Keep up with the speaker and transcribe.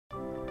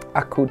I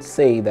could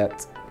say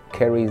that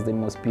Kerry is the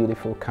most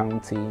beautiful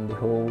county in the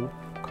whole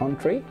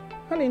country,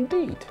 and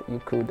indeed,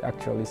 you could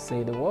actually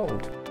say the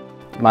world.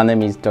 My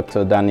name is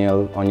Dr.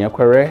 Daniel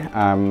Onyekwere.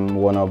 I'm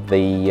one of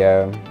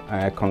the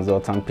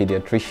consultant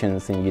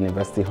pediatricians in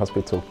University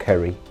Hospital,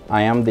 Kerry.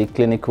 I am the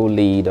clinical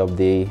lead of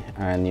the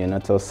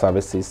neonatal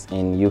services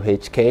in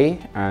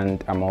UHK,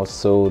 and I'm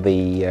also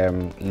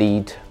the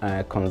lead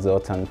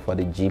consultant for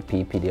the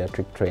GP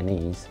pediatric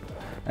trainees.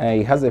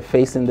 It has a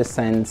face in the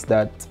sense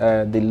that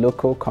the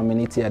local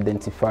community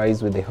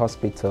identifies with the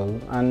hospital,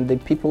 and the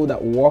people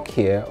that work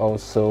here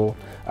also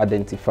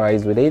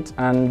identifies with it,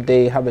 and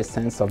they have a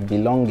sense of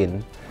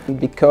belonging.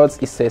 Because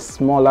it's a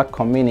smaller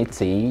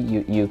community,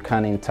 you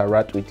can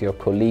interact with your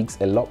colleagues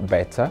a lot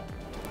better.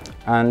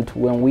 And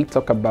when we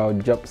talk about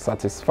job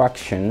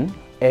satisfaction,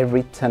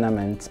 every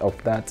tenement of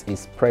that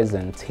is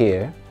present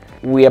here.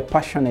 We are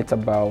passionate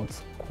about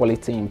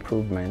quality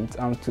improvement,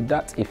 and to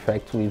that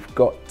effect we've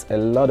got a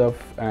lot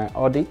of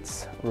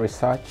audits,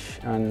 research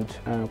and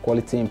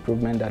quality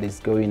improvement that is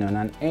going on,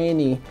 and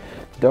any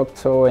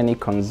doctor, any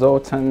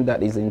consultant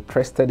that is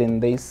interested in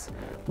this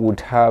would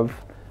have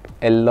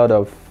a lot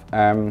of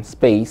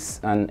space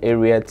and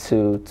area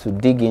to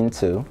dig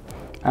into.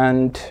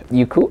 And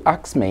you could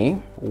ask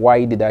me,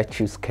 why did I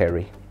choose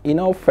Kerry? In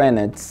all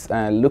fairness,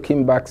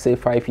 looking back, say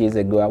 5 years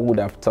ago, I would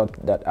have thought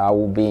that I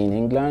would be in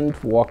England,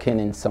 working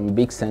in some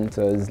big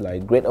centers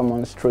like Great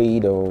Ormond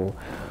Street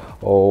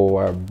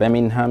or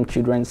Birmingham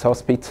Children's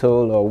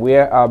Hospital, or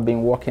where I've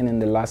been working in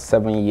the last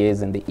 7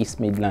 years in the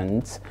East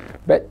Midlands.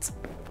 But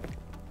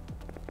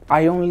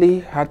I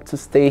only had to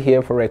stay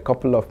here for a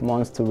couple of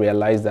months to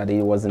realize that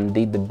it was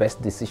indeed the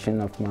best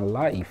decision of my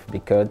life,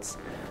 because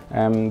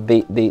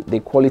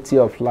the quality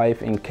of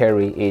life in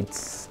Kerry,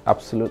 it's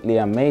absolutely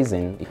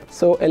amazing.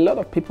 So a lot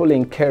of people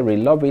in Kerry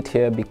love it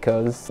here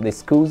because the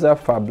schools are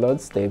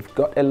fabulous. They've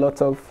got a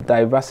lot of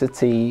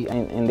diversity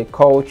in the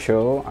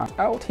culture.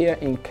 Out here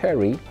in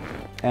Kerry,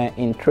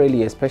 in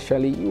Tralee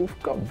especially, you've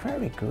got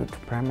very good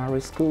primary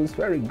schools,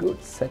 very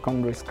good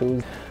secondary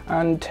schools,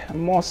 and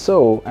more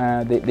so,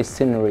 the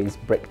scenery is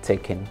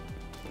breathtaking.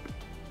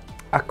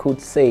 I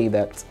could say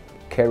that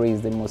Kerry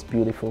is the most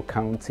beautiful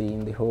county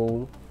in the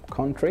whole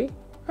country,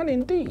 and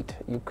indeed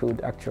you could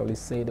actually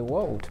say the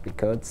world,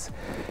 because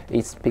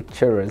it's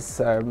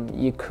picturesque.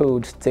 You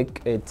could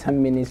take a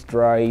 10 minutes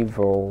drive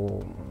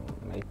or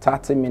a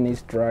 30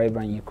 minutes drive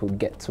and you could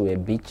get to a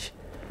beach,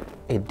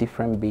 a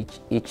different beach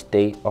each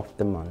day of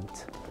the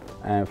month.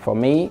 For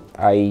me,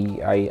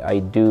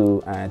 I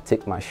do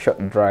take my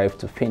short drive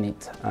to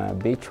Finite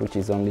Beach, which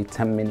is only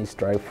 10 minutes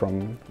drive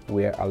from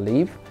where I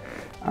live.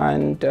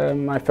 And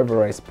my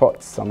favorite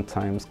spot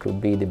sometimes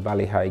could be the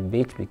Ballyhigh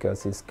Beach,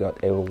 because it's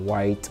got a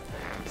white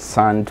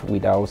sand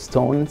without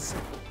stones,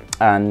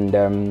 and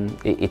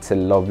it's a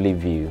lovely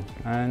view.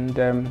 And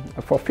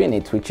for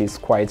Finite, which is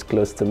quite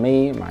close to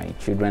me, my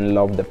children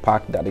love the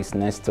park that is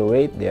next to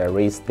it. There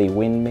is the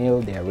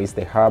windmill, there is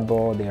the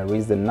harbor, there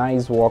is the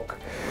nice walk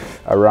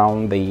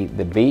around the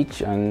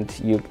beach, and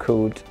you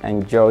could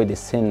enjoy the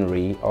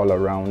scenery all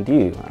around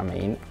you. I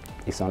mean,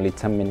 it's only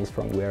 10 minutes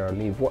from where I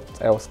live. What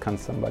else can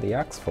somebody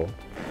ask for?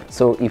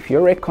 So if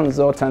you're a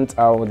consultant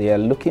out there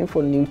looking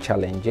for new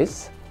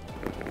challenges,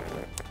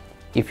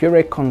 if you're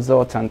a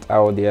consultant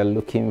out there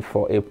looking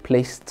for a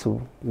place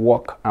to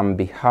work and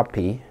be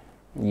happy,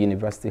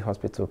 University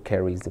Hospital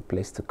Kerry is the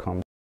place to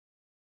come.